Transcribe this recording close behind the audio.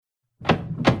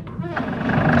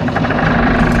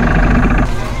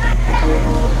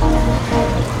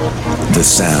The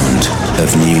sound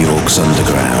of New York's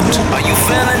underground. Are you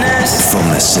feeling this? From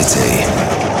the city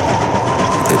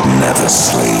that never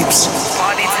sleeps.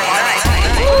 Party tonight.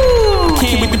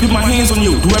 Can't wait to put my hands on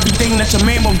you. Do everything that your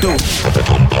man won't do.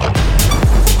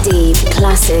 Deep,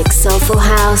 classic, soulful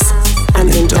house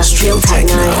and industrial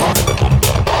techno.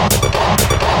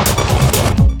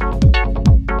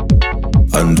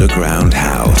 Underground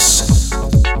house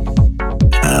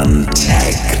and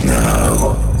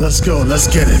techno. Let's go, let's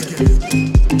get it.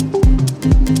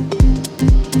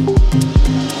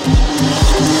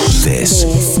 This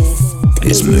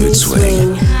is Mood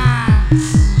Swing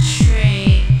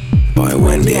by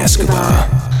Wendy Escobar.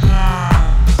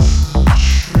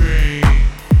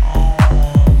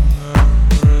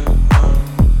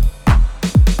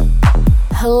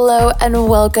 Hello and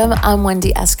welcome. I'm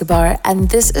Wendy Escobar, and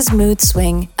this is Mood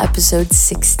Swing, episode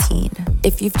 16.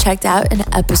 If you've checked out an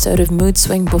episode of Mood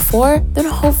Swing before, then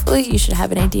hopefully you should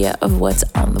have an idea of what's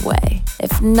on the way.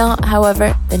 If not,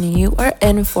 however, then you are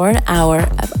in for an hour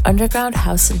of underground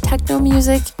house and techno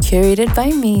music curated by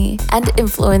me and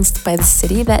influenced by the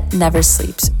city that never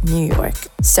sleeps, New York.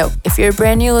 So if you're a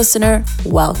brand new listener,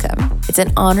 welcome. It's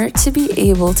an honor to be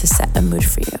able to set a mood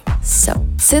for you. So,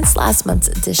 since last month's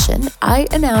edition, I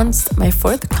announced my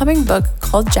forthcoming book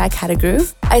called Jack Had a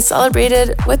Groove. I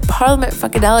celebrated with Parliament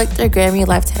Funkadelic their Grammy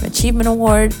Lifetime Achievement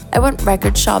Award. I went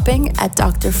record shopping at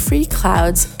Dr. Free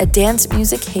Clouds, a dance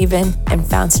music haven in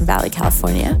Fountain Valley,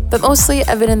 California. But mostly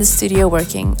I've been in the studio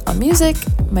working on music,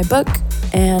 my book,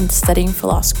 and studying for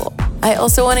law school. I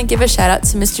also want to give a shout out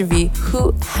to Mr. V,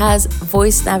 who has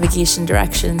voice navigation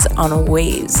directions on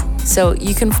Waze. So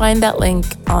you can find that link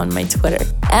on my Twitter.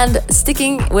 And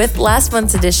sticking with last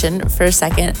month's edition for a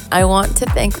second, I want to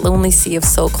thank Lonely Sea of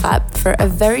Soul Clap for a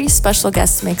very special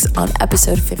guest mix on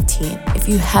episode 15. If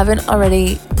you haven't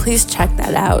already, please check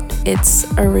that out. It's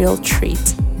a real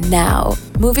treat. Now,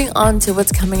 moving on to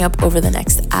what's coming up over the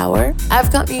next hour,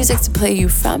 I've got music to play you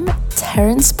from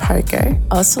Terrence Parker,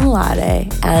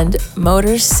 Osunlade, and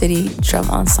Motor City Drum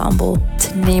Ensemble,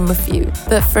 to name a few.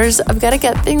 But first, I've got to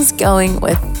get things going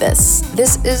with this.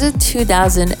 This is a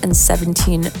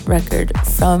 2017 record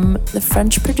from the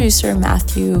French producer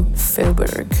Matthew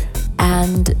Faubourg.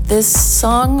 And this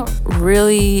song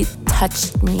really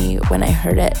touched me when I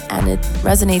heard it, and it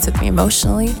resonates with me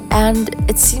emotionally, and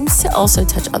it seems to also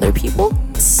touch other people.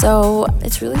 So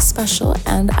it's really special,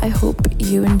 and I hope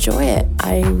you enjoy it.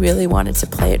 I really wanted to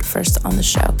play it first on the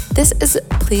show. This is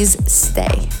Please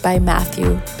Stay by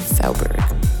Matthew Faubourg.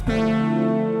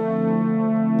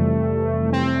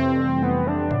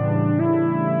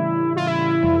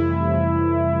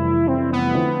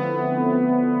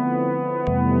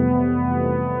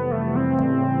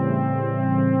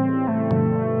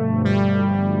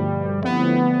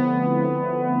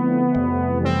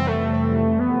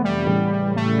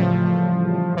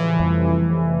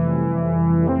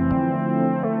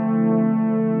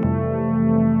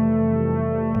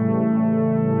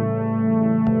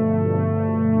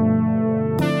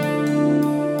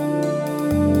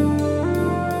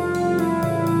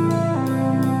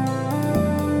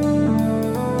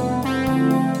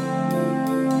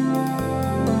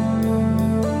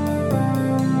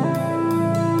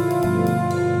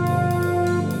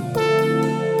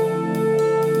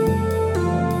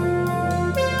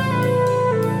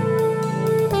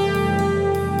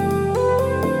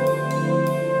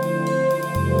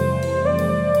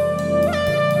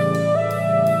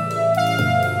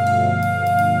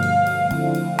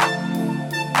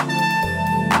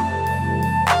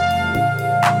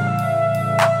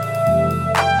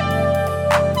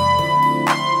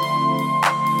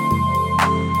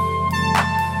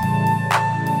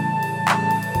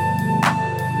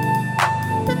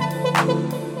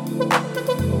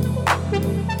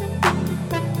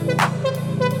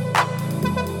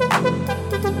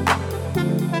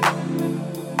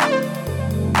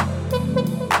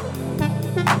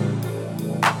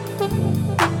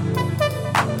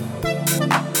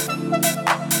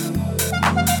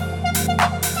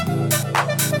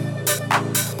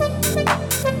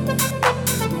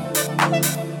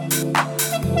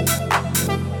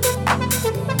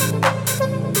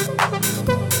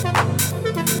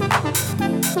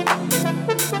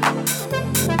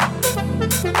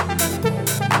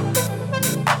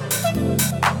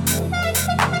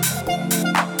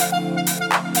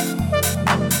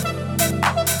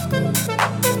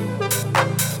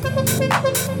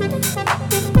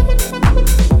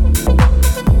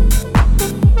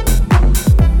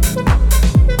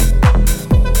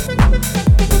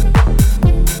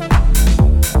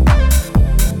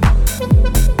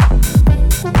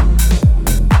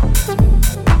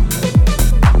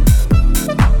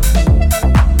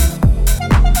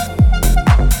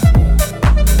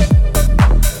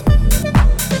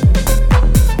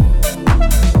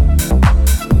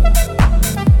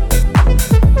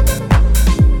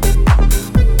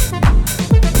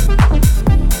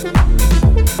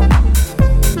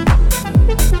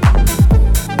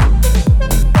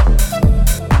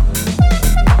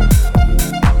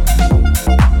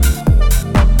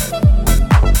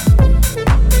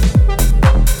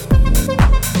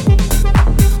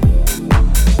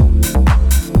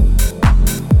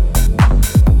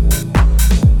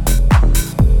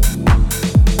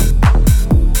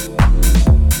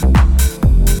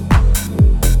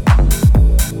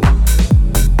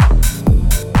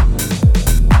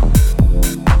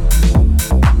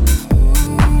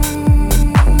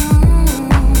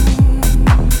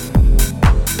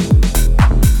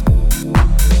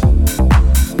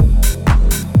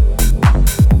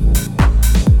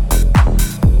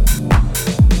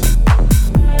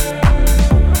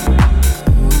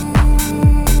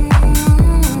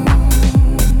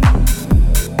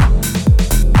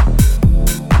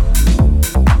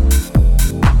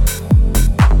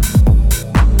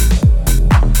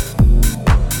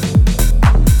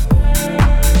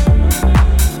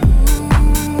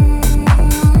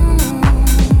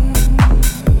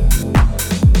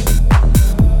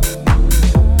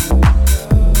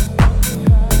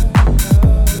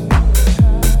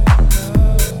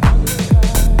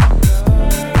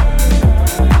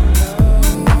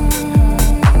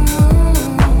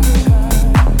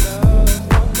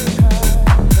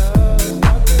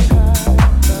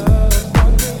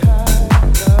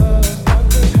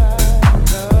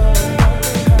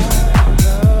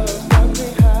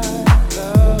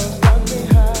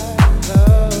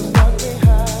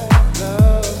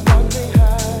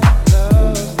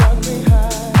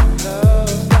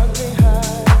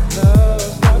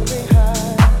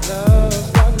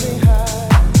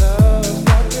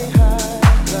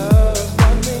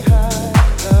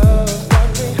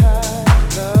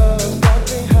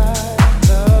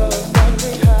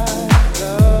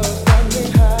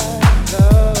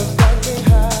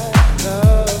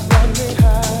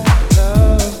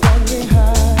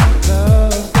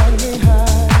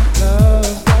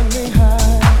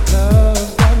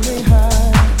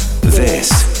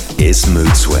 It's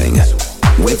Mood Swing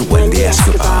with Wendy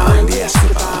Escobar. Wendy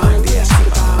Escobar. Wendy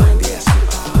Escobar. Wendy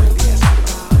Escobar.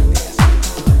 Wendy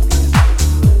Escobar.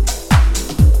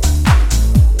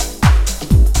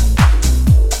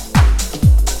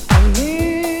 I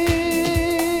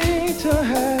need to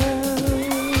have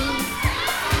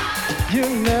you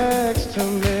next to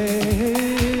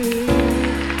me.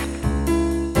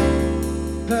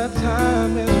 The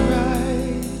time is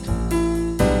right.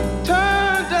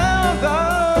 Turn down the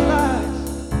lights.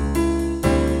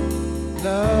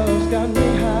 Love's got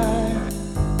me high.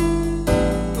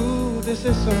 Ooh, this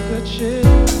is some good shit.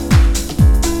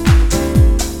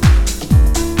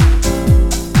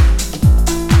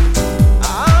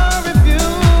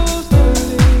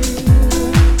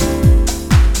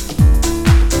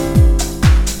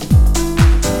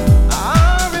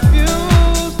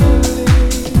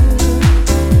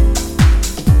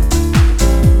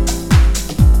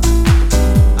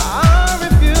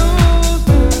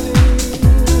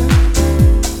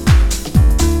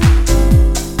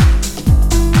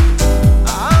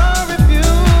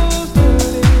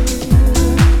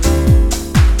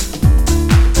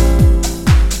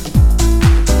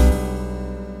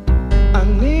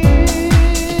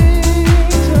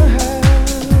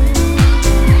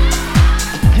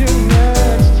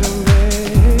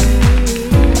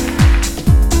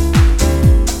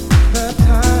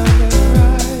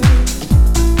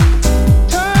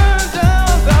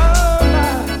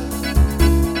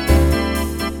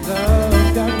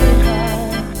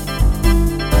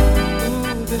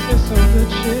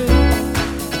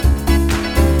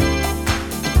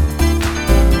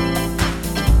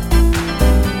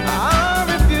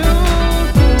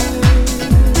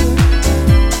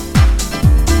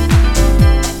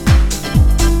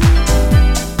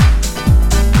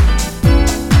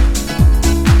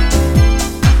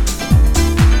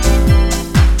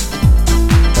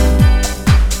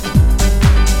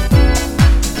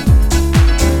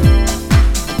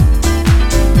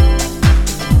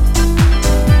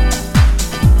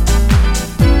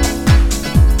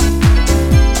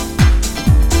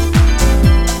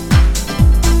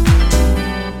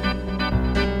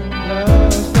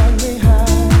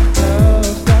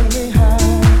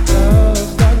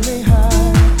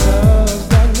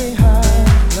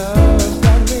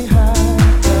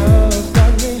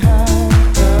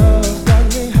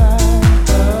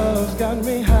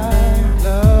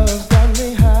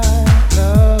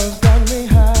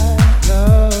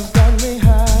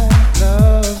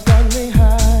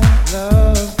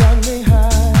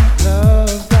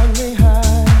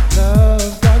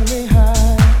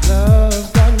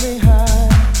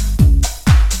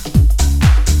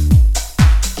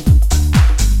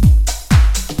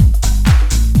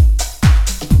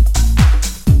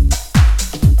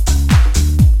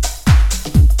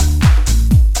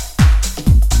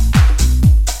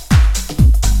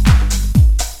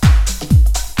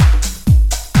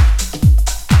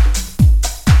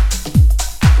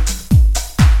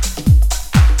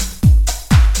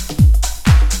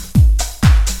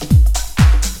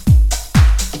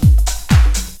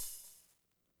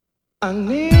 I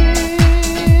need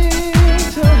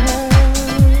to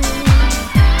have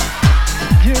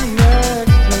you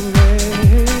next to me.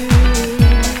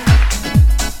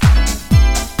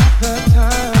 The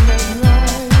time is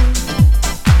right.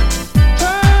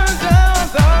 Turn down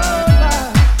the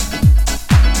lights.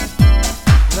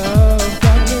 Love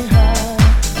got me high.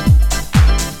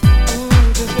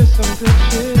 Ooh, this is some good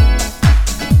shit.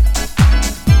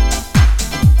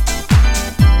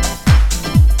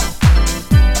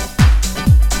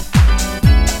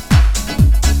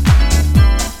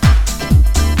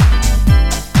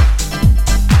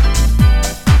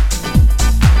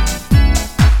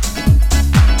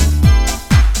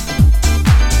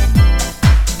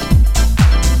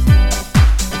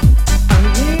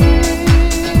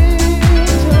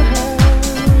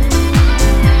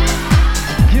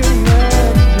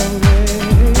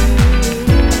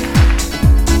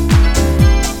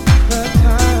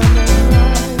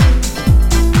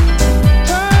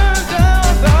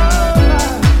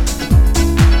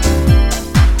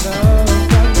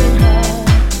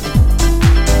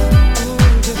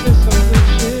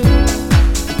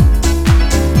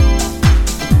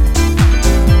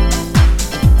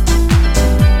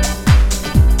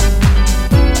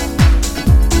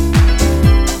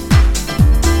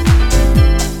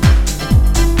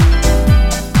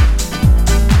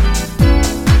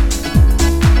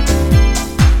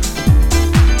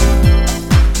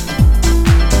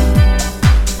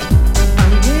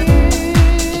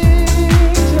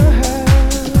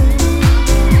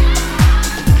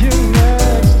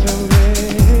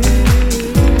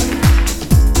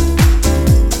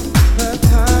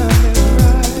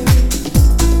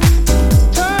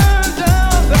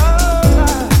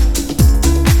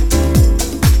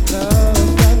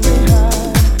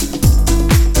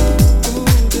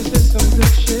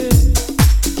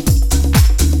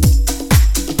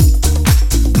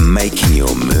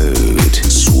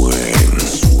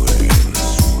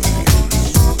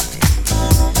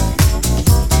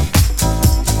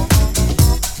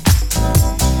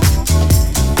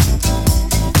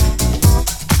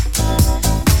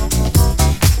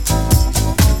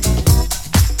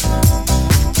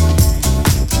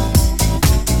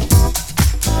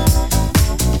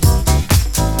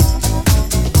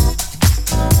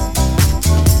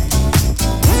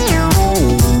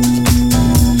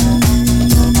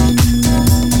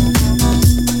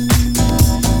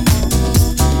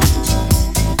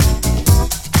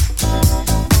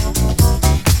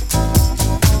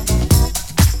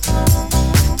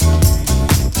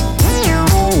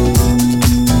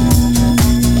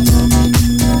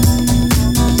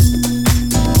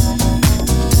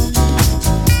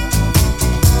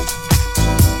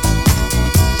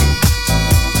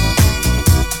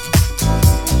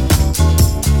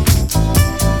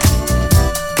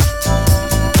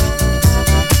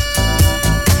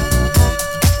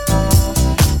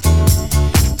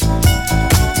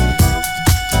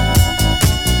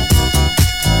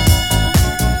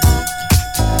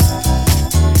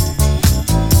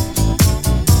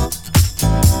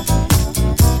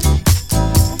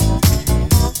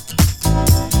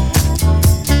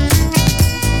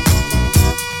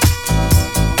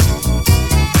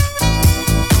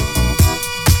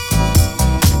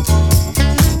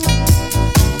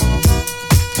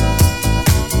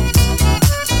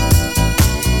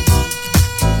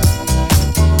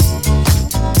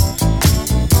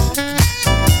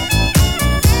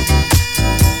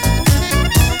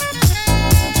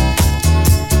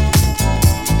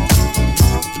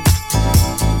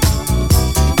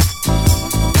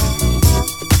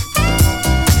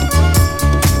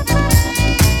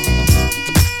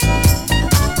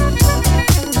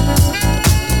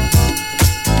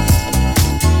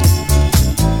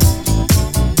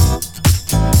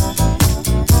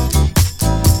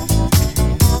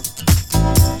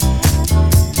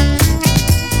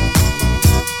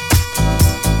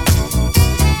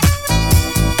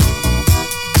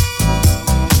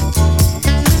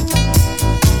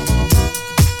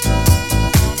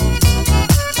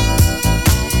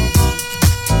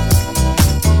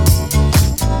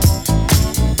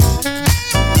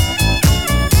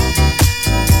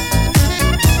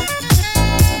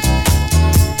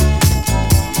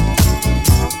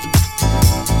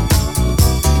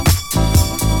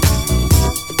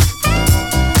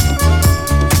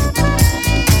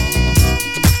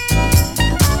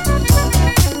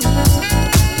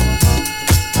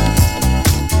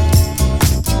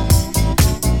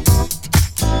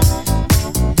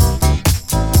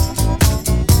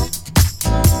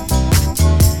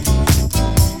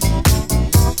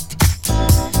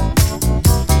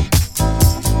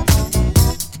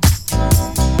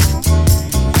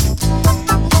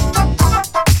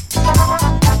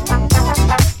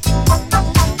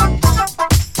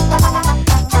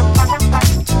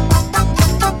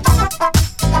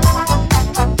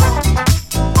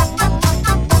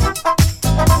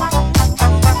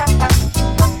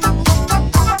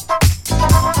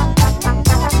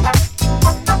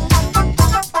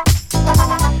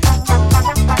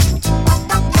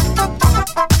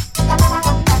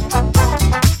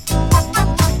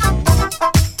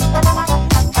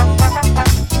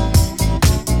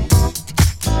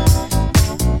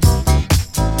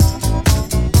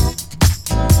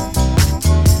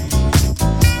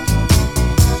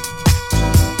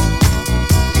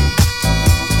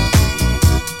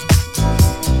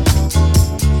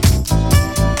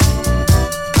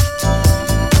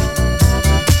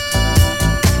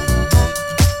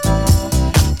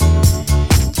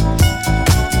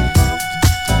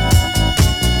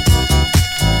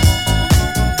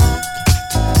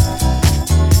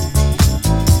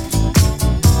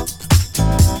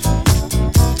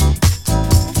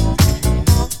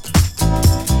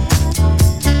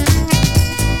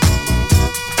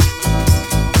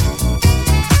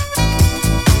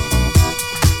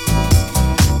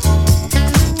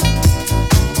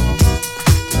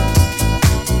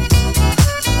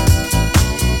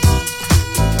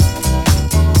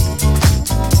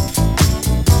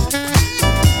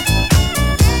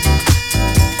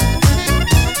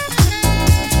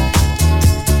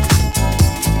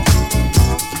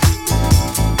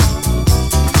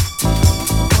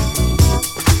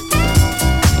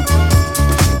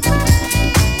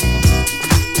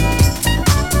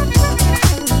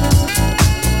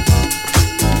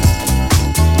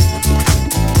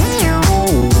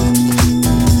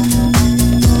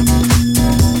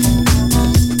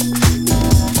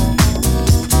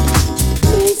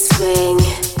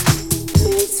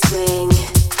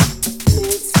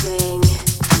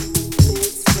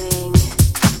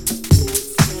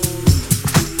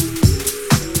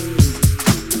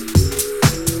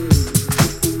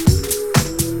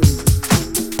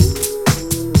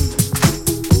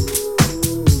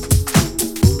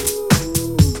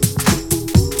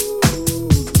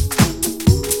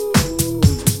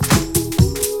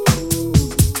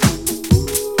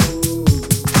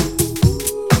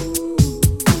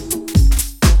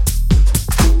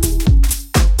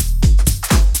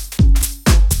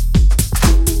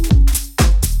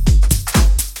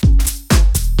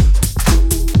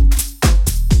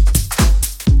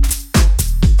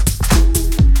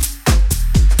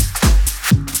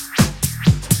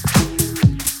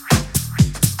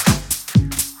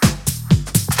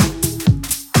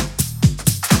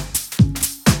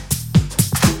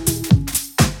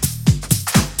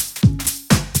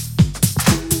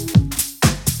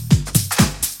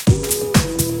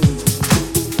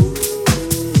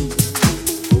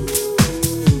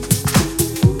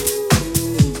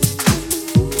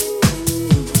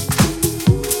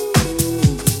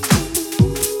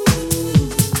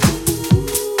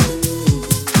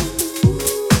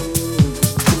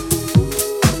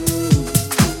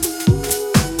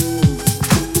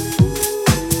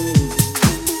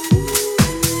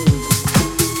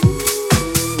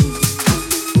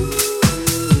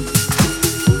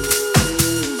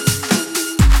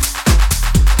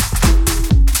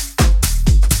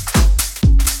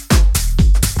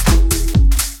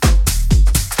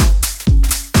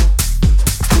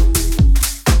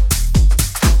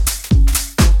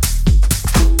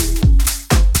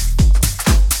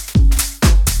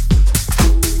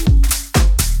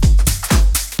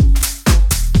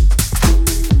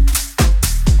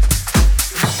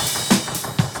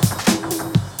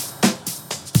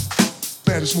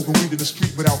 Imagine smoking weed in the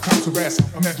street without cops harassing.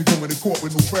 Imagine going to court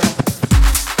with no trial.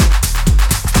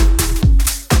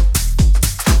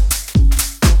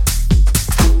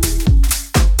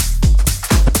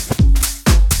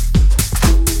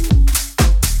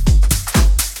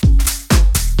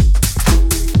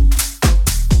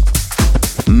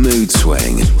 Mood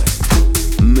swing.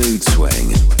 Mood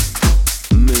swing.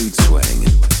 Mood swing.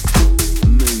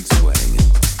 Mood swing. Mood swing.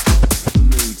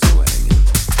 Mood swing.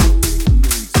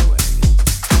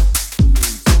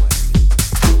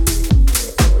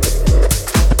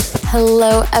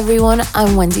 Hello everyone,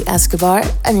 I'm Wendy Escobar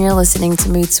and you're listening to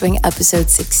Mood Swing episode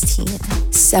 16.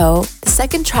 So, the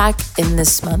second track in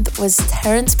this month was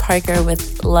Terrence Parker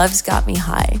with Love's Got Me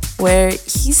High, where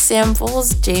he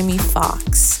samples Jamie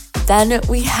Foxx. Then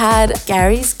we had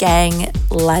Gary's Gang,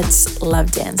 Let's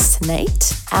Love Dance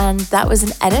Tonight, and that was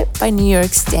an edit by New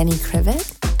York's Danny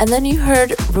Krivit. And then you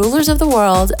heard Rulers of the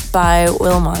World by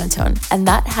Will Monotone, and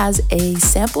that has a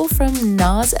sample from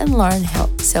Nas and Lauryn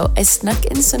Hill. So I snuck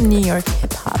in some New York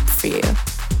hip hop for you.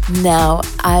 Now,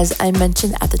 as I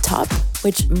mentioned at the top,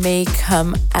 which may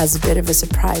come as a bit of a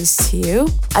surprise to you,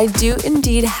 I do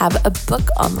indeed have a book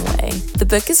on the way. The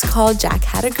book is called Jack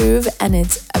Had a Groove, and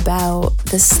it's about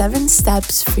the 7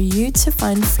 steps for you to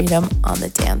find freedom on the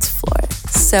dance floor.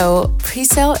 So,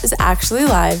 pre-sale is actually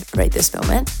live right this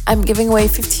moment. I'm giving away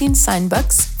 15 signed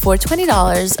books for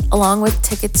 $20 along with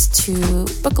tickets to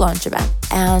book launch event.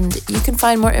 And you can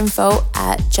find more info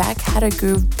at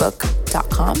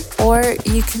jackhadagroovebook.com, or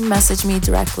you can message me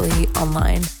directly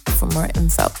online for more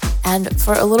info. And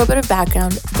for a little bit of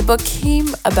background, the book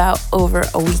came about over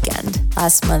a weekend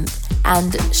last month.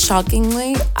 And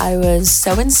shockingly, I was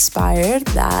so inspired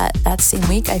that same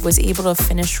week I was able to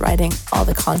finish writing all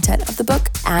the content of the book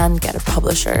and get a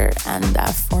publisher and a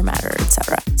formatter,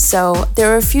 etc. So there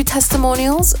were a few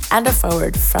testimonials and a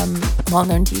foreword from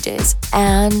well-known DJs.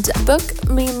 And the book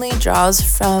mainly draws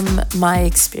from my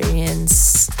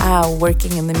experience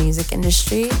working in the music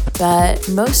industry, but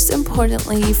most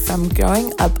importantly from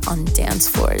growing up on dance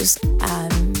floors.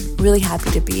 I'm really happy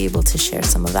to be able to share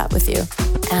some of that with you.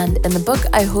 And in the book,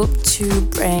 I hope to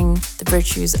bring the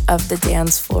virtues of the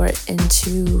dance floor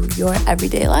into your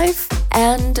everyday life.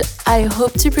 And I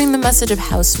hope to bring the message of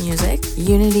house music,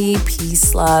 unity,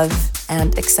 peace, love,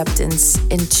 and acceptance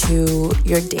into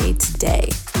your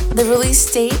day-to-day. The release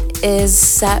date is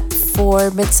set for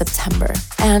mid-September,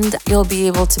 and you'll be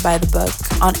able to buy the book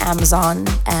on Amazon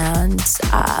and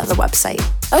the website.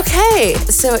 Okay,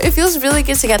 so it feels really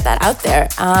good to get that out there.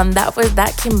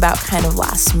 That came about kind of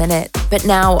last minute, but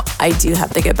now I do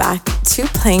have to get back to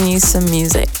playing you some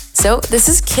music. So this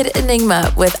is Kid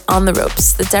Enigma with On the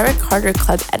Ropes, the Derek Carter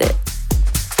Club edit.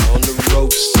 On the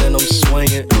ropes and I'm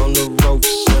swinging, on the ropes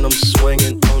and I'm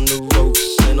swinging, on the ropes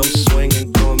and I'm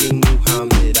swinging, call me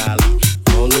Muhammad Ali.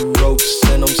 On the ropes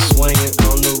and I'm swinging,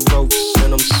 on the ropes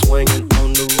and I'm swinging,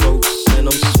 on the ropes and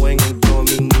I'm swinging, call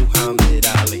me Muhammad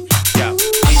Ali. Yeah,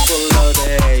 people love to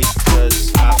hate 'cause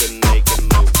I've been making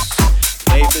moves.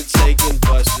 They've been taking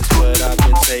buses, but I've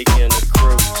been taking a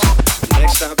cruise.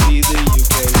 Next stop either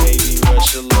UK, maybe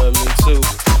Russia love me too.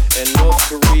 And North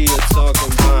Korea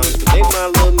talking bombs, but they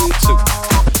might love me too.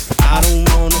 I don't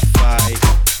wanna fight,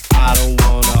 I don't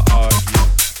wanna argue.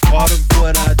 Part of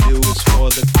what I do is for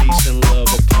the peace and love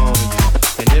upon you.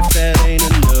 And if that ain't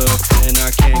enough, then I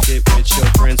can't get with your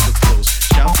principles.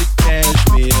 Shout to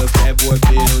Cashmere, Bad Boy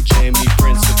Bill, Jamie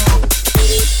Principle.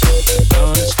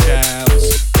 Adonis Childs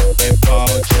and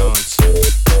Paul Johnson,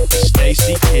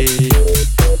 Stacey Kidd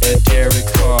and Derek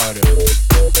Carter,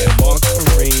 and Mark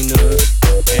Farina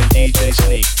and DJ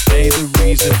Sneak. They the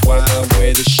reason why I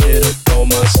wear the shit up on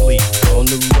my sleeve. On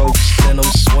the ropes and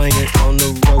I'm swinging, on the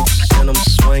ropes and I'm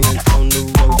swinging, on the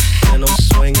ropes and I'm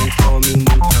swinging, call me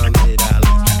Muhammad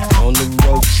Ali. On the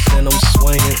ropes and I'm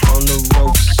swinging, on the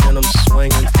ropes and I'm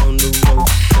swinging, on the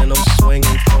ropes and I'm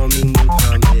swinging, call me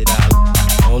Muhammad Ali.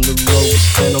 On the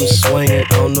ropes and I'm swinging,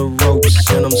 on the ropes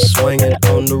and I'm swinging,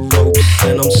 on the ropes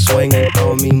and I'm swinging,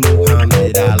 call me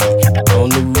Muhammad Ali. On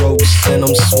the ropes and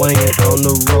I'm swinging, on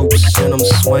the ropes and I'm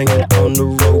swinging, on the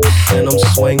ropes and I'm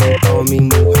swinging, call me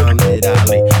Muhammad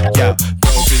Ali. Yeah,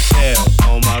 broke as hell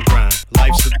on my grind.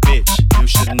 Life's a bitch, you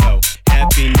should know.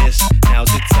 Happiness,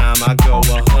 now's the time I go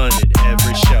 100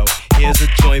 every show. Here's a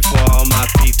joint for all my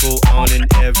people on an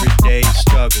everyday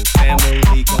struggle.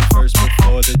 Family come first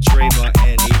before the dreamer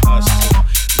and he hustle.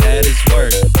 That is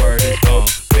word, word is gone.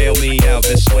 Bail me out,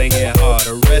 been swinging hard.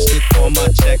 Arrested for my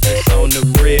check, it's on the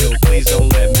real. Please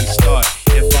don't let me start.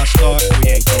 If I start, we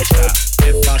ain't gon' stop.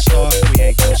 If I start, we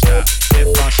ain't gon' stop.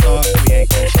 If I start, we ain't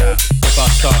gon' stop. If I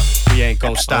start, we we ain't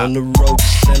gon' stop. On the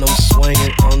ropes and I'm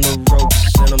swinging, on the ropes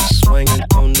and I'm swinging,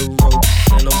 on the ropes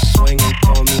and I'm swinging,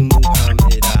 call me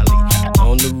Muhammad Ali.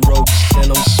 On the ropes and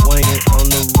I'm swinging, on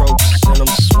the ropes and I'm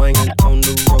swinging, on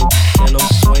the ropes and I'm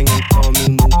swinging, call me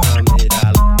Muhammad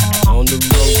Ali. On the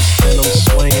ropes and I'm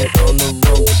swinging, on the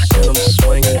ropes and I'm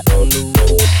swinging, on the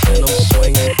ropes and I'm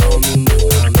swinging, call me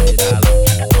Muhammad Ali.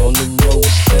 On the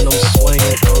ropes and I'm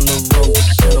swinging, on the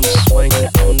ropes and I'm swinging,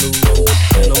 on the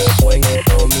ropes and I'm swinging,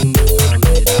 call me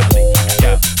Muhammad Ali.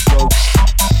 Yeah, ropes.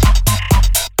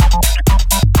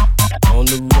 On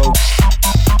the ropes.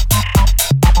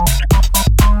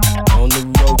 On the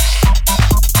ropes.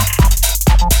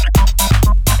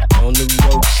 On the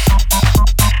ropes.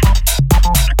 On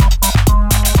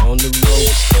the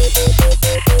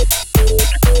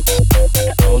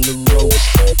ropes. On the ropes. On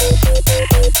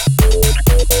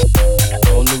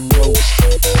the ropes.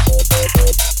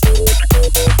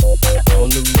 On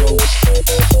the ropes.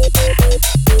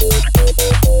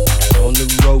 On the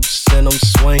ropes and I'm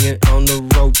swinging, on the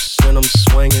ropes and I'm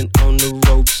swinging, on the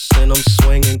ropes and I'm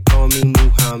swinging, call me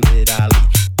Muhammad Ali.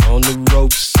 On the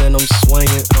ropes and I'm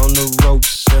swinging, on the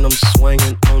ropes and I'm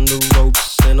swinging, on the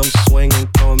ropes and I'm swinging,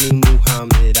 call me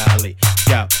Muhammad Ali.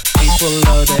 Yeah, people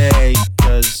love to hate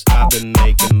cause I've been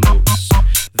making moves.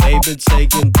 They've been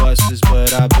taking buses,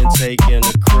 but I've been taking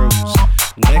a cruise.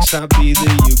 Next I'll be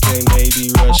the UK,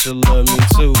 maybe Russia love me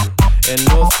too. And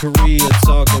North Korea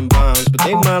talking bombs, but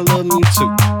they might love me too.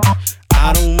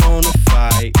 I don't wanna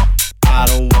fight, I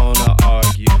don't wanna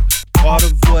argue. Part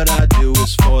of what I do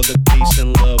is for the peace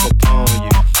and love upon you.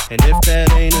 And if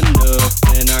that ain't enough,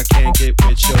 then I can't get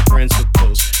with your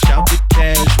principles. Shout to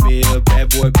Cashmere, Bad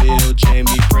Boy Bill,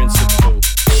 Jamie Principle,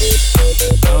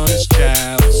 Adonis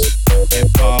Childs, and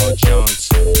Paul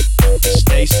Johnson, and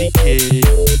Stacey Kidd,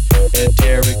 and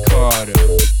Derek Carter,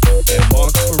 and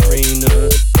Mark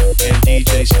Farina, and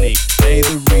DJ Sneak. They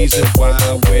the reason why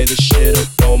I wear the shit up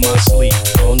on my sleeve.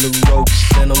 On the ropes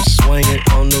and I'm swinging,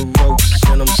 on the ropes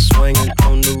and I'm swinging,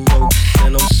 on the ropes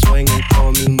and I'm swinging,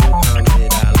 call me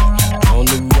Muhammad Ali. On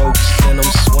the ropes and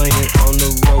I'm swinging, on the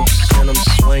ropes and I'm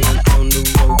swinging, on the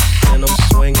ropes and I'm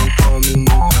swinging, call me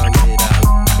Muhammad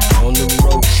Ali. On the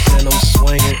ropes and I'm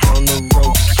swinging, on the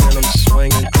ropes and I'm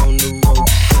swinging, on the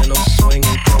ropes and I'm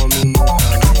swinging, call me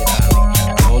Muhammad Ali.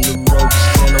 On the ropes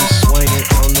and I'm swinging,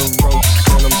 on the ropes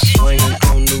and I'm swinging,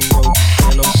 on the ropes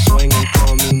and I'm swinging,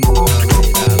 call me Muhammad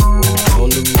Ali. On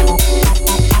the ropes.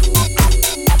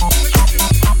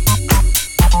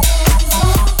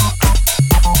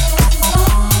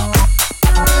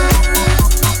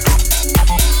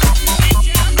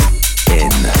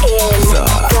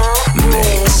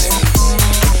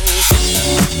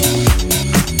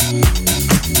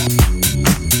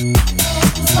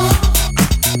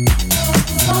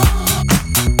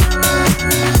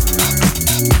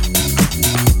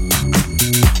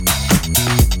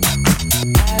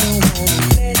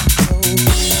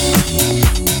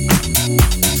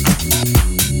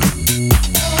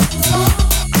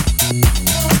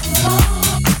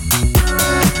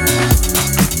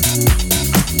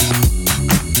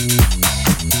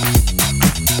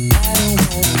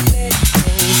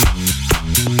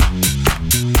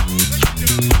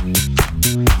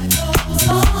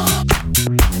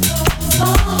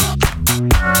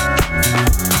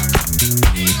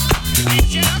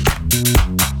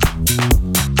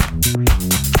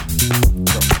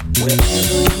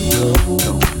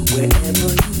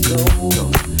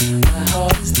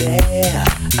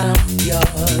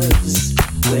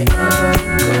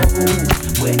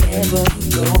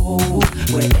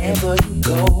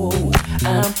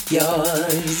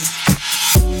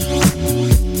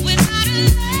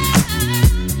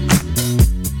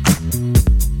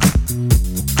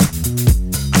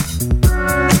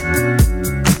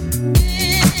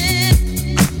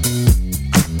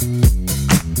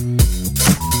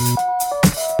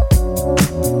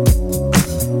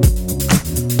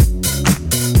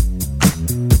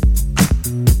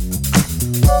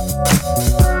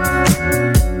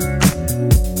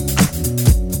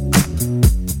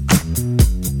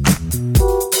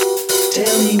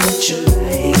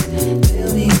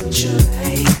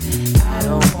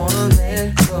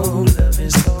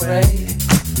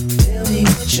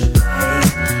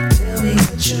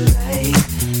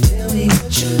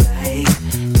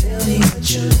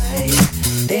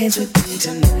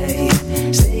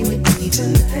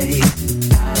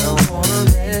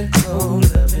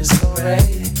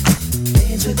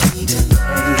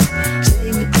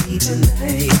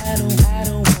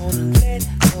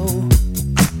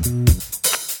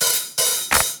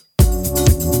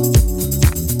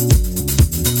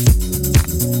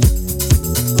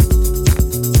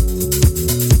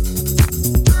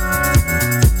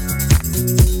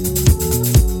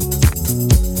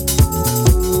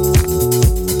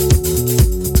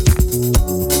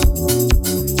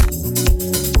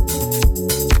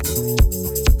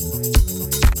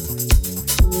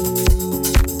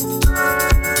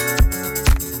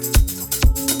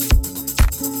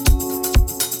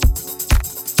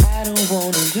 I don't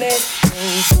wanna let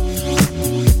go.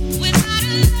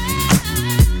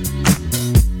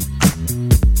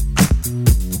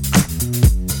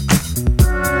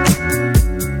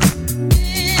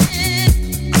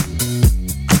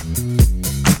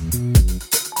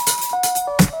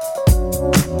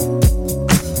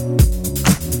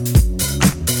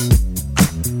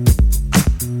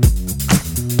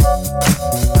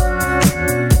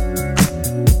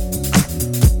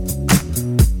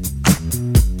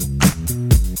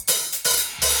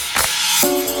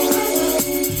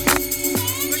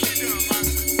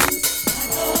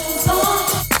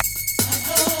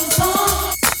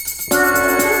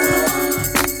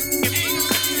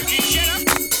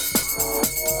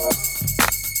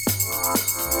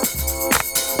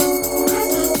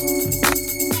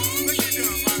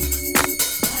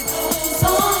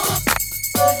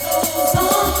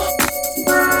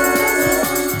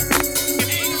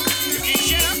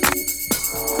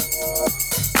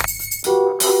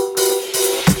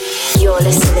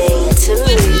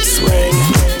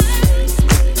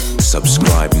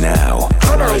 Subscribe now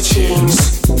on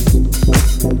iTunes.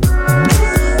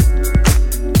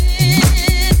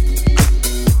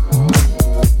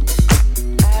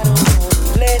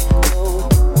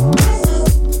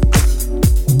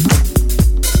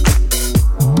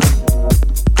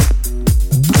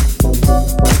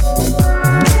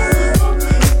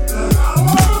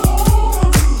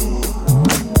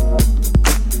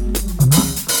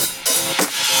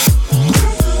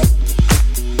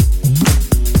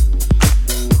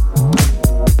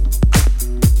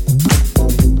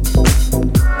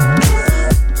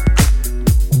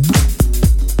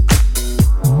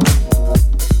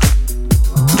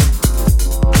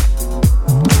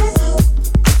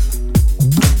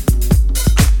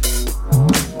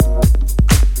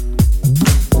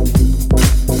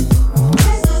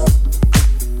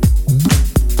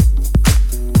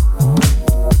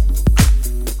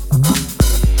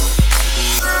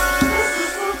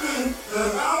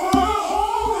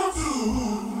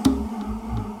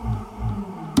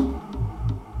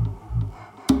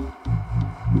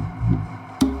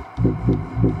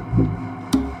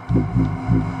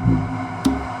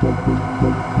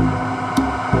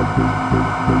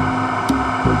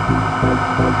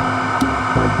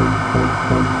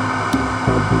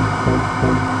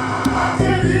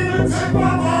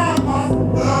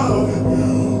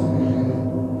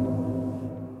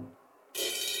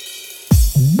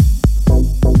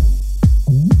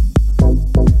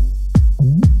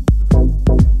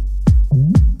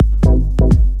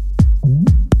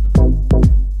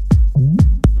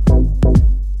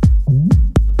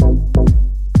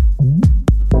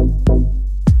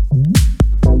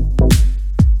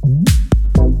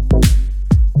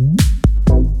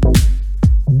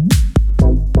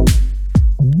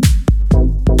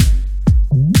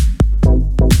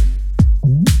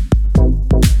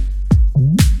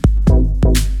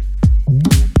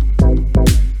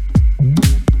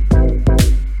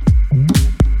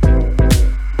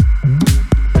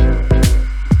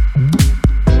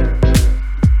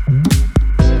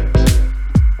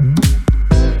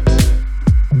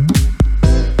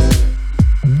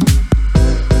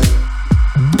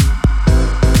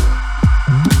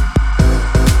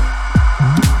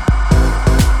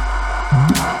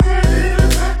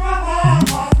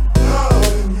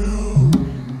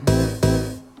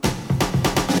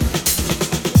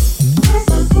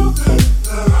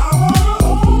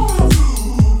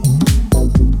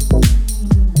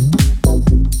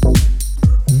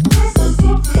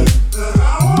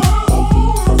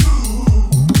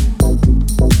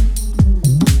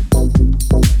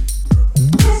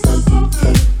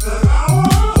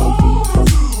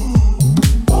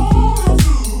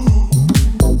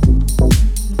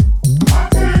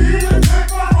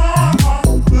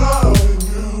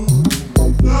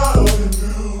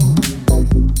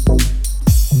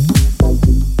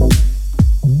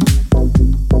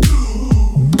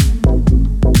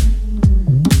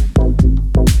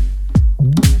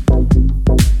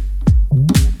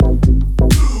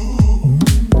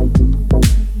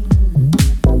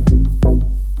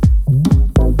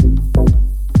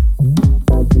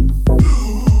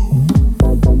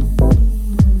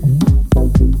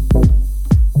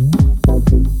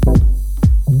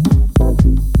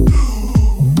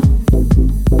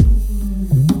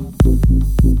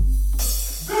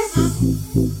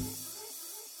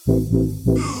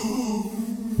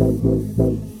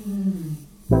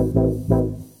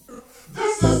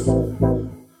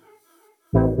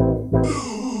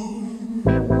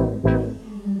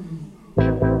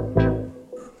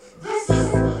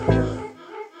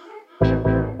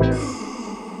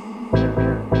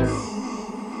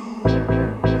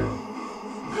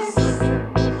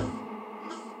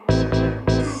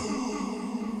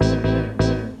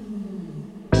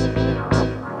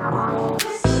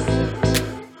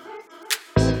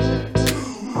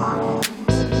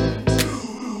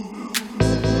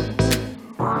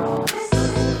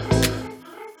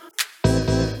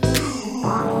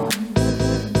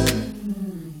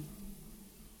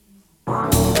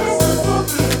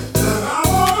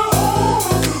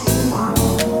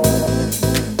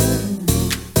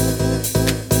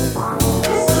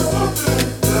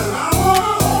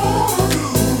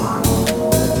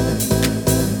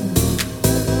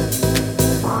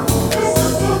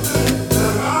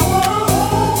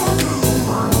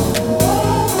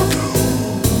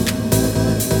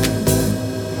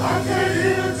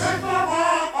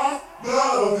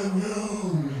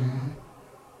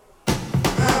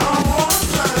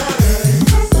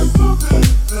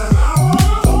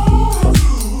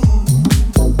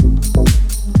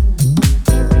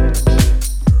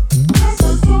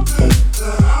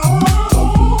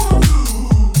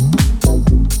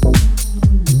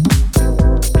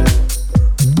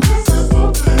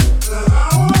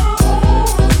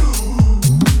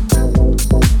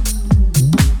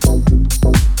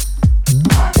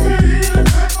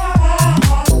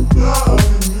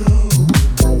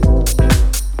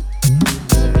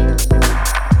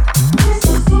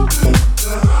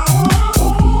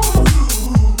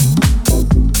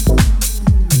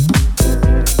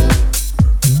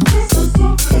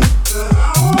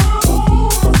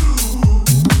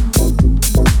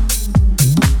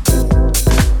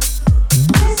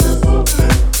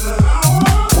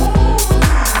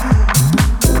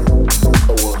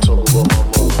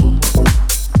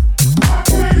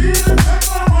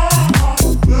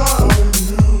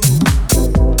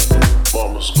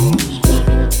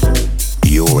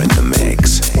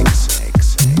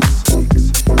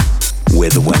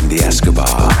 with Wendy Escobar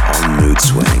on Mood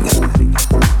Swing.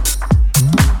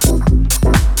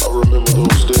 I remember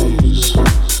those days,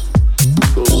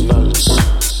 those nights,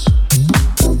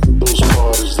 those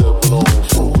parties that went on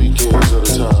for weekends at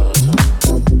a time.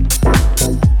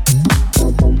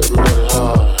 Everybody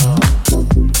high,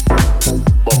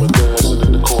 mama dancing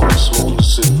in the corner, smoking the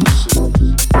cigarettes.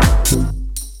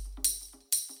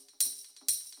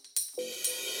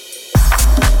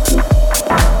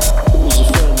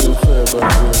 Back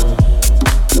then,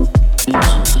 music,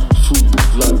 food,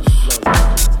 life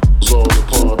was all a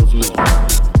part of living.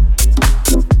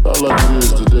 Not like it is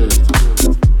today.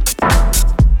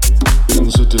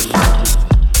 Things are different.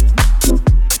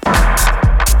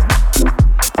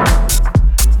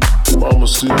 Mama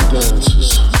still dances.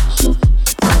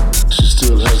 She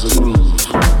still has a groove.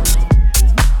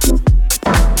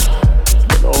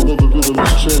 And although the rhythm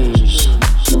has changed,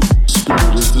 the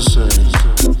spirit is the same.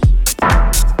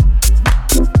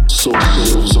 So at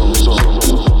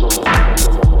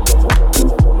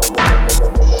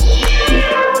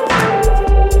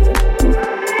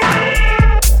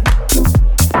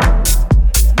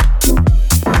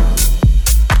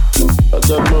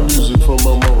got my music from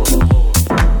my mama.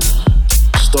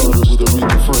 Started with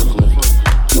Aretha Franklin,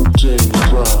 James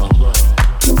Brown.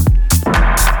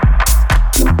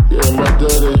 Yeah, my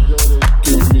daddy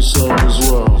gave me some as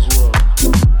well.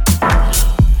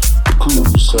 The cool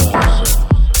side.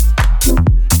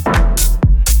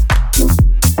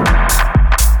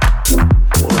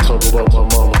 Talk about my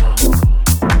mama.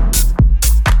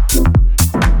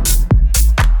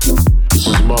 This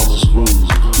is mama's groove.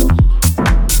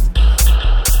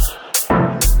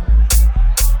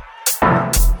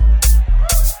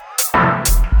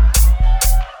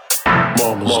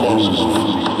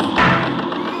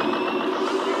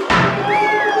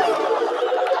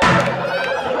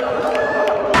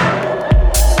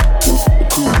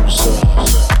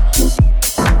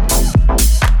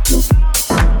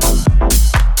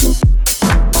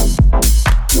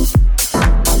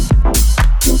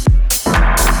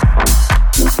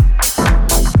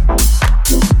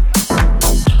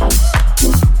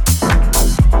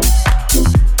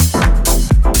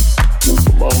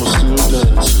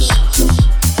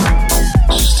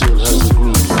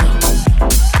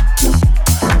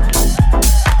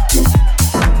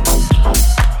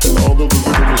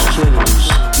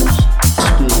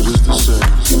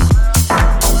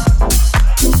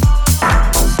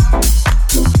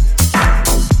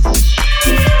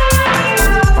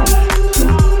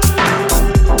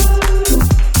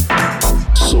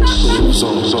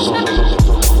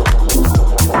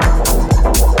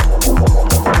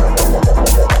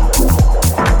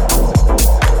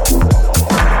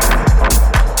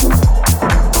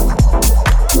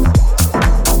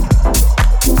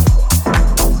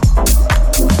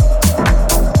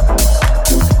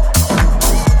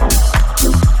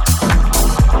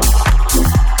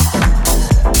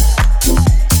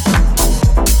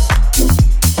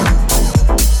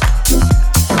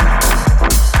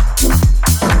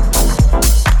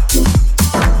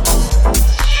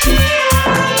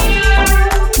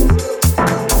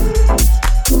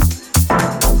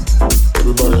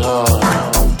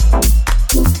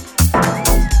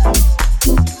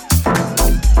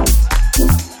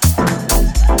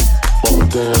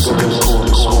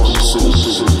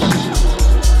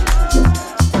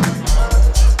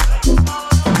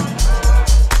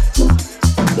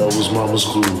 Mama's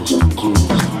groove. The cool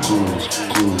side.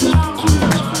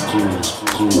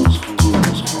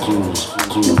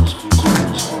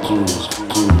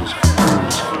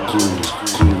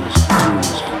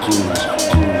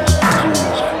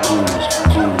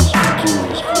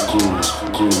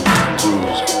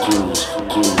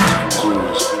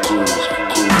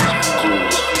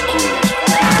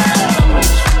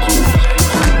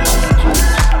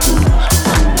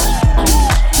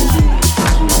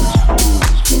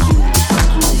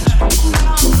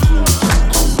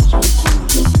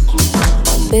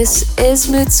 This is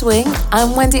Mood Swing.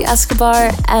 I'm Wendy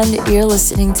Escobar, and you're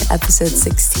listening to episode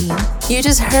 16. You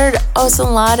just heard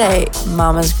Osunlade,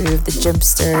 Mama's Groove, the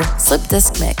Jimpster Slip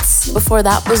Disc Mix. Before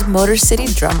that was Motor City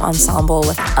Drum Ensemble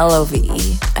with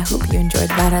LOVE. I hope you enjoyed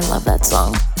that. I love that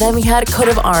song. Then we had Coat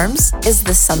of Arms, Is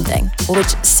This Something,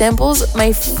 which samples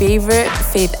my favorite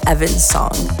Faith Evans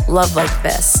song, Love Like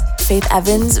This. Faith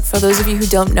Evans, for those of you who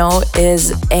don't know,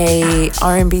 is a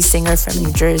R&B singer from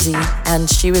New Jersey, and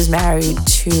she was married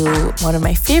to one of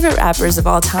my favorite rappers of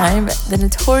all time, the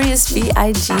Notorious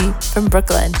B.I.G. from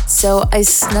Brooklyn. So I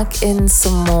snuck in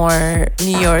some more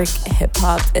New York hip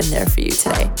hop in there for you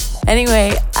today.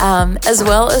 Anyway, as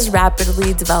well as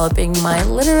rapidly developing my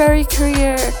literary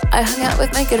career, I hung out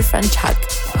with my good friend Chuck,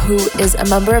 who is a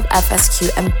member of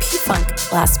FSQ and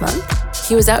P-Funk last month.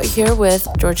 He was out here with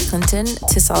George Clinton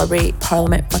to celebrate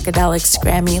Parliament Funkadelic's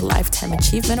Grammy Lifetime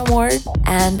Achievement Award.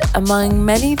 And among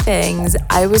many things,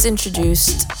 I was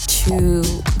introduced to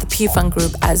the P-Funk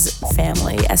group as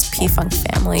family, as P-Funk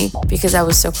family, because I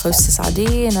was so close to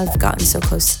Saudi and I've gotten so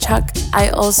close to Chuck. I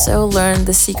also learned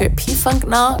the secret P-Funk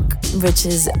knock, which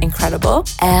is incredible.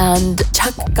 And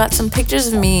Chuck got some pictures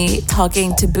of me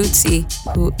talking to Bootsy,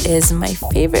 who is my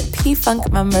favorite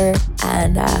P-Funk member,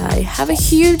 and I have a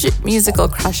huge musical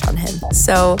crush on him.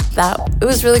 So it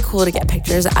was really cool to get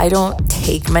pictures. I don't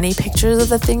take many pictures of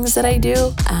the things that I do,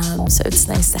 so it's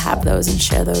nice to have those and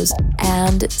share those.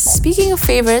 And speaking of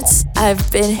favorites,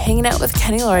 I've been hanging out with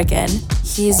Kenny Lorgan.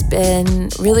 He's been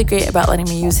really great about letting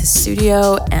me use his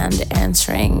studio and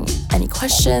answering any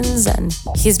questions, and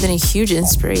he's been a huge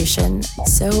inspiration.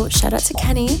 So shout out to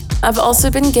Kenny. I've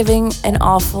also been giving an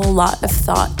awful lot of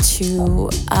thought to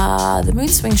the Mood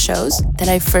Swing shows that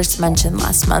I first mentioned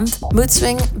last month. Mood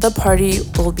Swing, the party,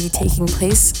 will be taking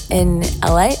place in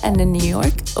LA and in New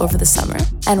York over the summer.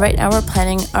 And right now we're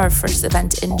planning our first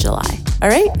event in July. All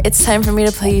right, it's time for me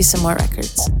to play you some more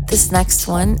records. This next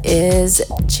one is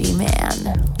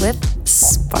G-Man with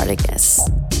Spartacus.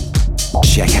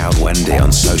 Check out Wendy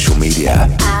on social media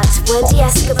at Wendy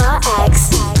Escobar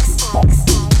X.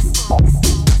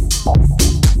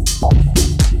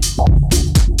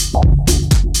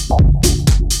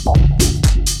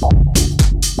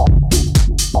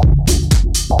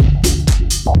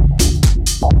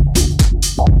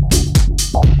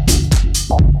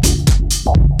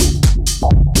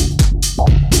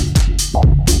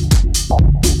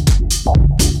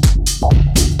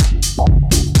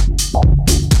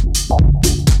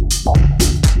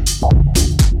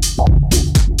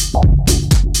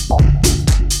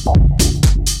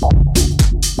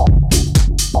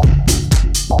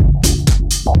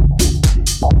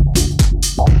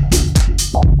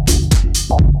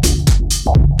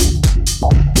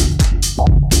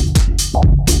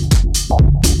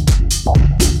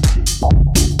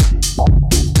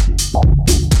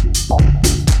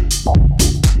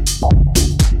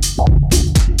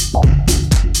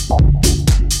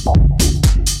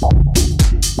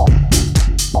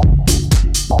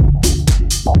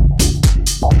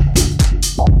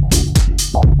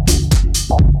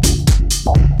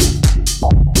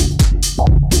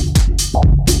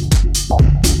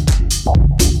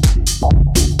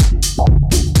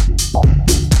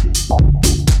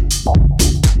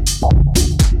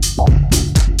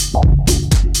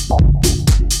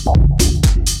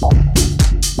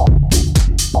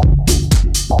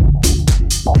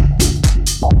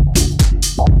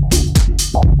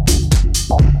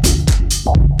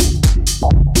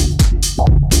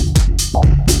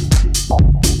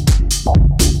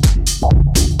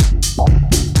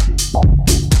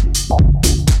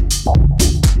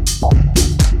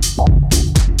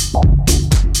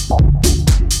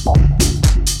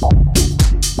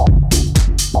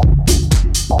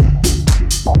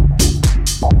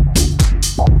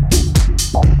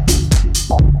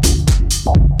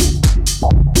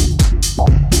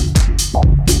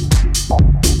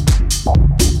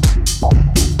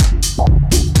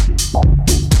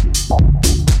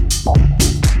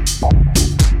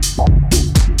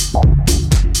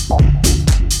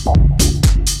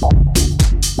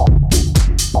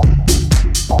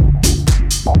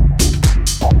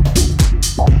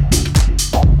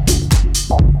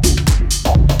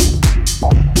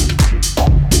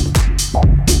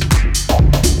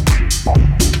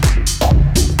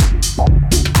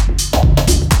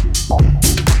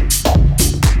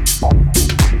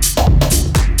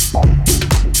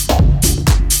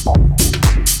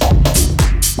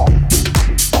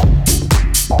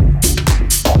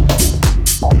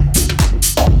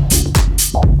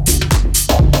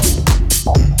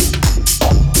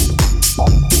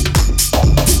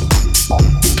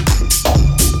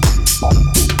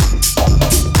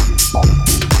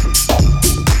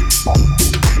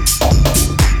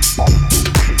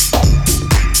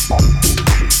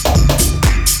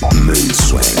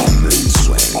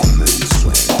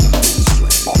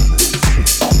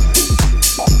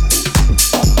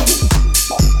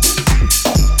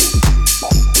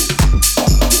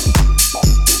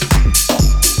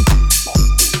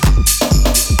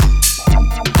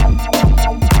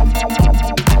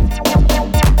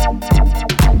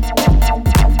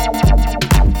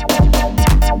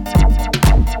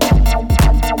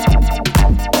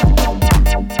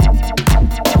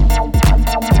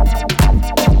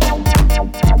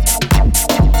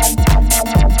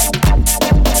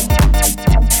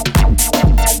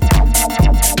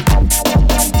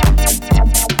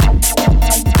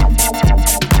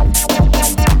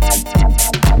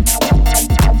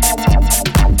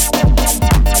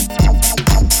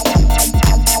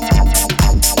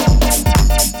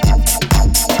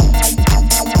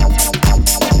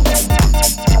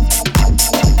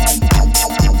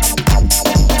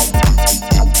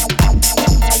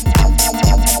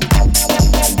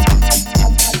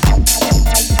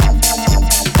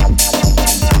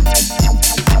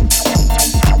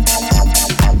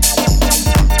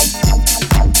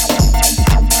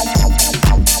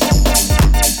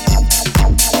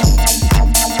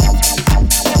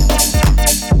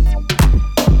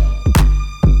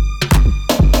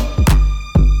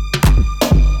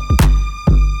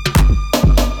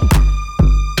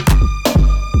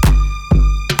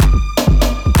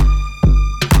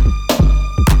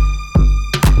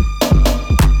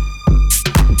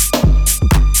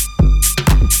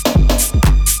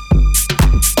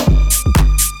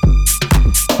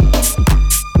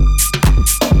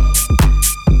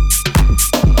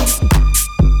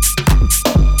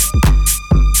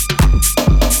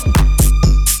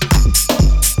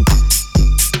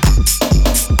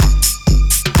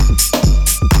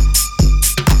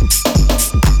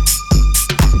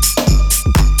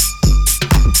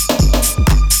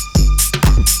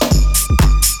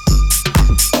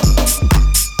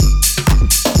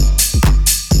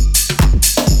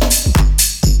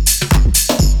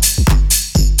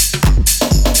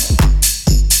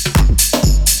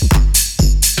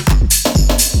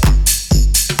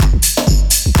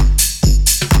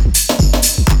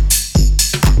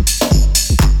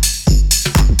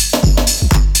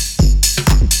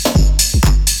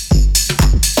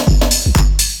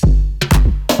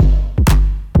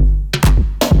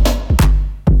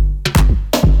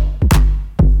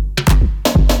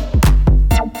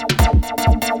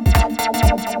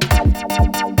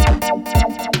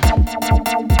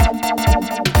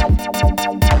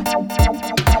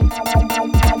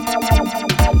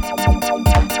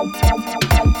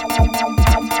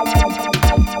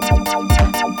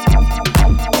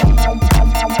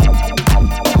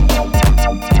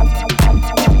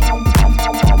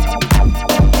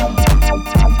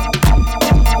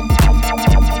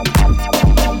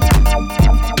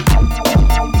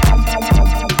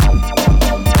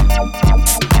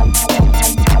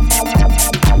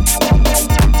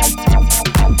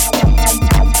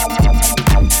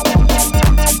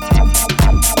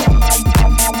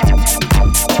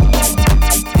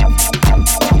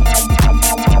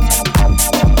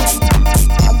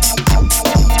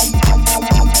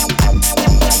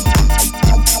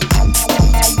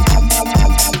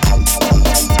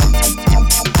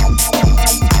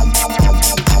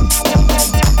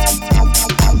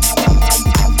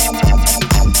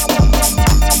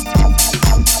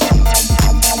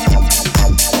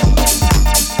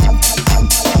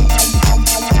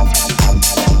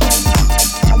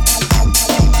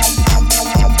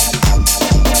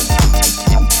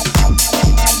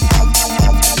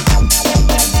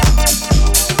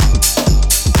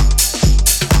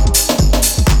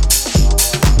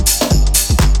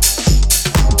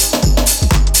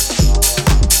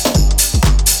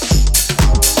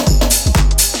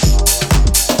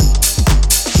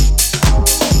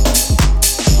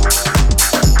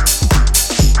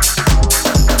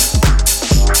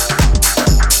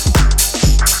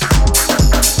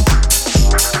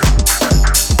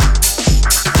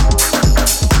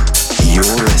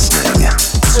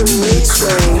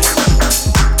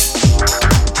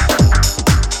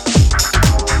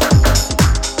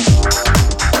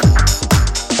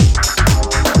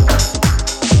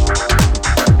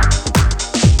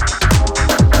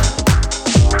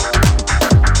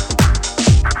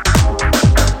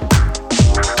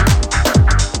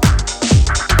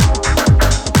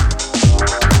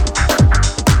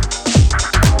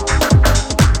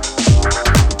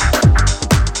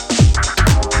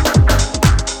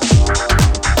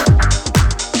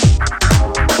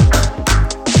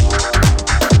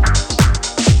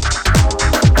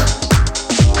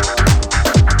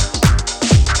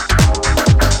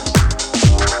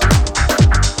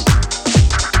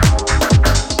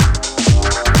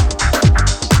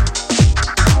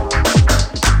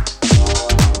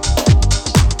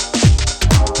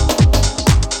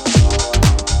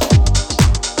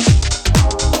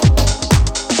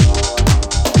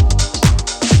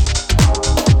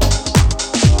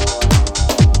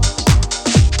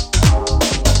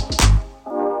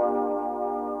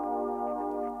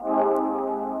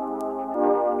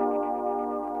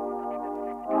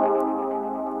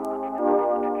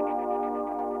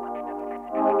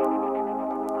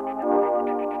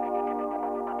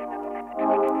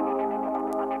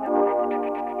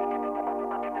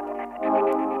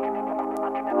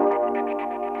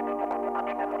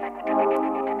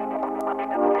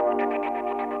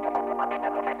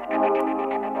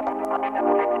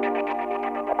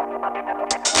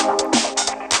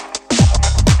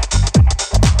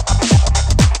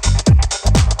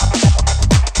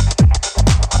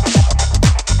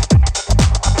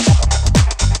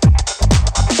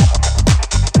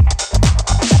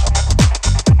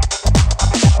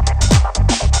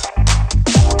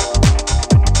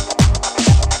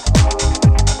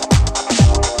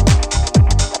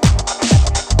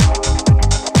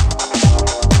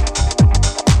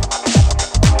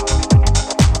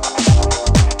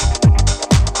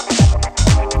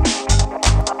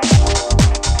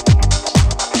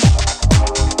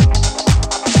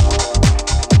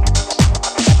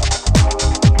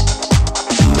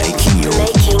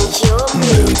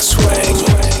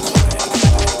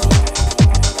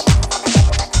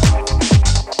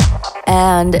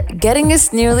 And getting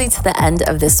us nearly to the end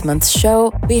of this month's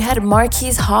show, we had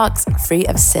Marquise Hawks, Free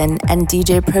of Sin, and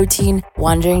DJ Protein,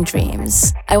 Wandering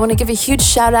Dreams. I want to give a huge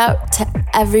shout out to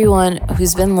everyone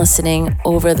who's been listening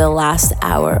over the last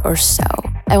hour or so.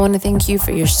 I want to thank you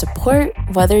for your support,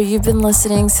 whether you've been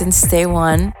listening since day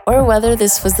one or whether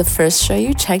this was the first show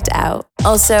you checked out.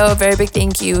 Also, a very big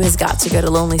thank you has got to go to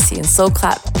Lonely Sea and Soul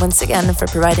Clap once again for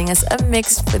providing us a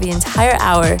mix for the entire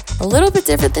hour, a little bit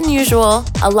different than usual,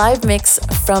 a live mix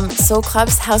from Soul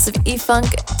Clap's House of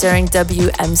E-Funk during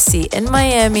WMC in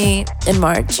Miami in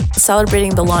March,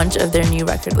 celebrating the launch of their new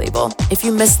record label. If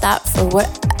you missed that for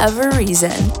whatever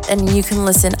reason, then you can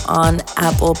listen on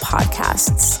Apple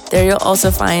Podcasts. There you'll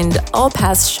also find all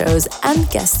past shows and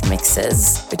guest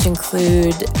mixes, which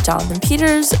include Jonathan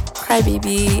Peters,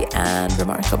 Crybaby, and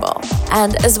Remarkable.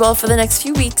 And as well, for the next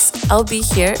few weeks, I'll be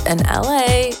here in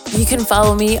LA. You can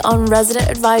follow me on Resident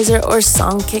Advisor or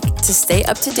Songkick to stay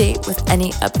up to date with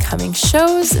any upcoming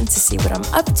shows and to see what I'm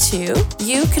up to.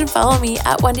 You can follow me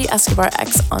at Wendy Escobar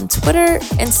X on Twitter,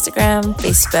 Instagram,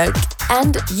 Facebook,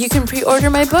 and you can pre-order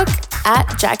my book at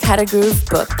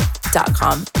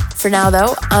jackhadagroovebook.com. For now,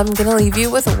 though, I'm gonna leave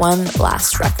you with one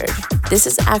last record. This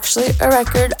is actually a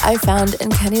record I found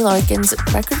in Kenny Larkin's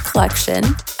record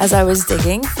collection as I was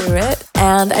digging through it,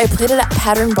 and I played it at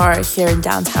Pattern Bar here in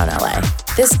downtown LA.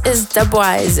 This is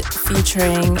Dubwise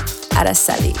featuring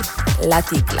Araceli, La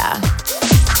Ticla.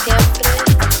 Siempre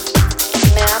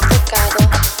me ha tocado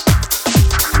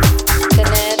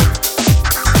tener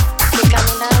que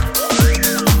caminar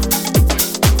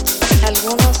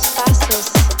algunos pasos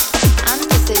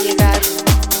antes de llegar,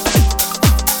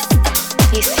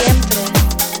 y siempre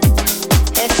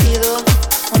he sido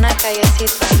una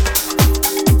callecita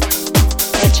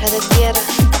hecha de tierra,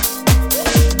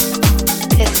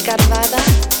 escarbada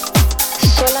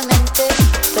solamente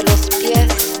de los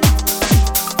pies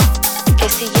que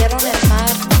siguieron el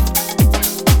mar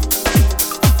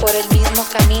por el mismo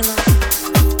camino.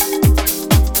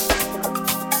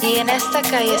 Y en esta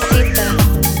callecita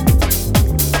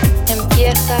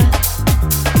empieza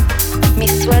mi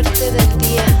suerte del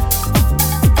día,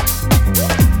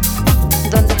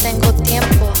 donde tengo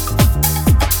tiempo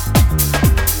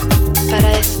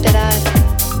para esperar,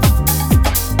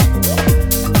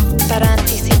 para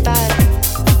anticipar,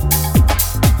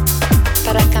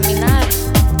 para caminar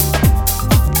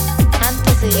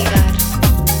antes de llegar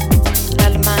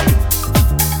al mar,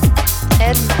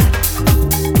 el mar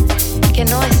que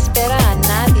no espera a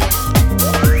nadie,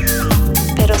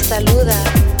 pero saluda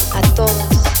a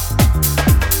todos,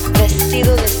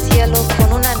 vestido de cielo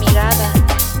con una mirada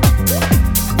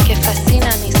que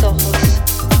fascina mis ojos,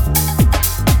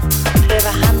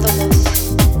 rebajándolos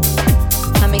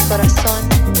a mi corazón,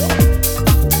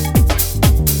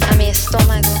 a mi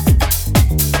estómago,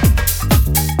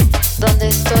 donde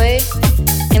estoy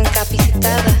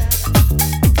incapacitada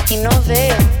y no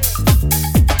veo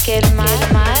que el mar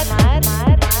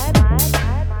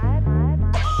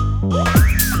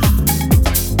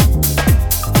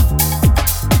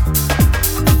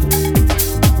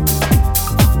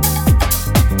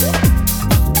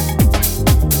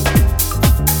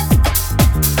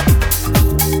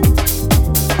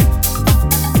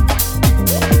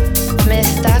me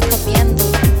está comiendo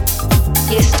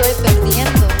y estoy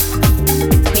perdiendo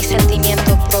mi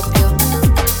sentimiento propio,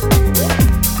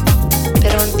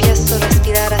 pero empiezo a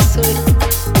respirar azul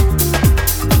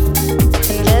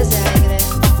en vez de aire,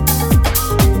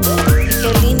 y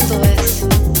qué lindo es.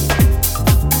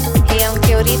 Y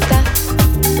aunque ahorita